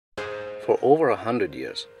For over 100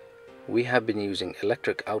 years, we have been using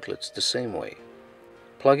electric outlets the same way,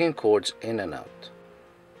 plugging cords in and out.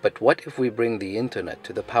 But what if we bring the internet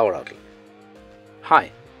to the power outlet?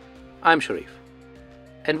 Hi, I'm Sharif,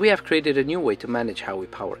 and we have created a new way to manage how we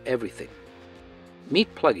power everything.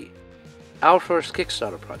 Meet plugg.ee, our first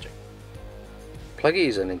Kickstarter project. Plugg.ee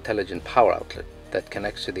is an intelligent power outlet that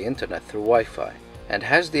connects to the internet through Wi-Fi and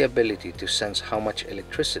has the ability to sense how much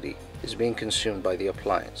electricity is being consumed by the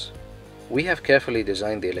appliance. We have carefully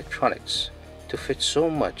designed the electronics to fit so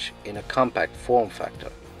much in a compact form factor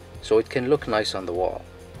so it can look nice on the wall.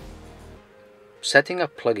 Setting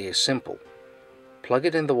up plugg.ee is simple. Plug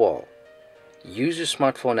it in the wall, use your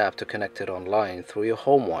smartphone app to connect it online through your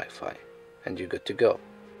home Wi-Fi, and you're good to go.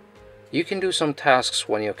 You can do some tasks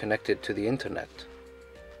when you're connected to the internet,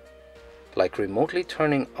 like remotely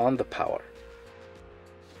turning on the power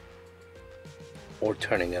or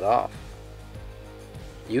turning it off.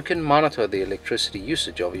 You can monitor the electricity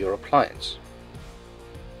usage of your appliance.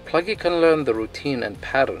 Plugg.ee can learn the routine and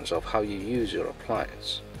patterns of how you use your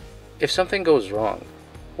appliance. If something goes wrong,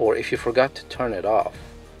 or if you forgot to turn it off,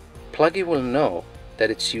 plugg.ee will know that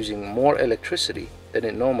it's using more electricity than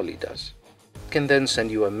it normally does. It can then send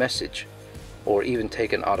you a message, or even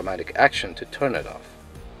take an automatic action to turn it off.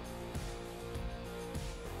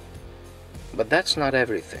 But that's not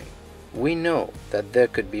everything. We know that there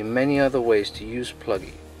could be many other ways to use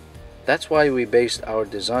plugg.ee. That's why we based our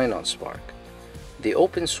design on Spark, the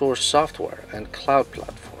open source software and cloud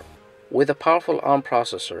platform, with a powerful ARM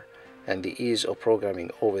processor and the ease of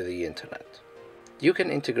programming over the internet. You can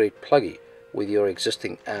integrate plugg.ee with your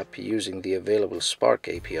existing app using the available Spark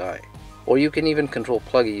API, or you can even control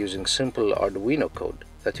plugg.ee using simple Arduino code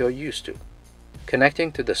that you're used to.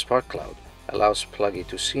 Connecting to the Spark Cloud allows plugg.ee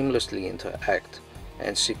to seamlessly interact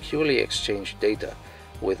and securely exchange data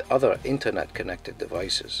with other internet-connected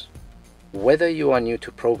devices. Whether you are new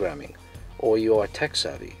to programming or you are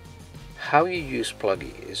tech-savvy, how you use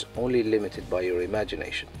plugg.ee is only limited by your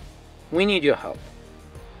imagination. We need your help.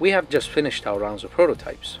 We have just finished our rounds of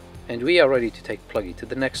prototypes, and we are ready to take plugg.ee to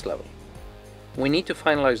the next level. We need to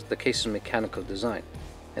finalize the case's mechanical design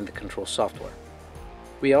and the control software.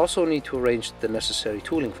 We also need to arrange the necessary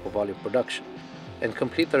tooling for volume production and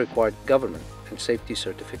complete the required government and safety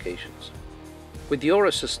certifications. With your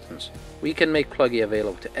assistance, we can make plugg.ee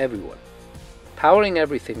available to everyone, powering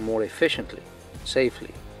everything more efficiently,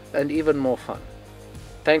 safely, and even more fun.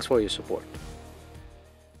 Thanks for your support.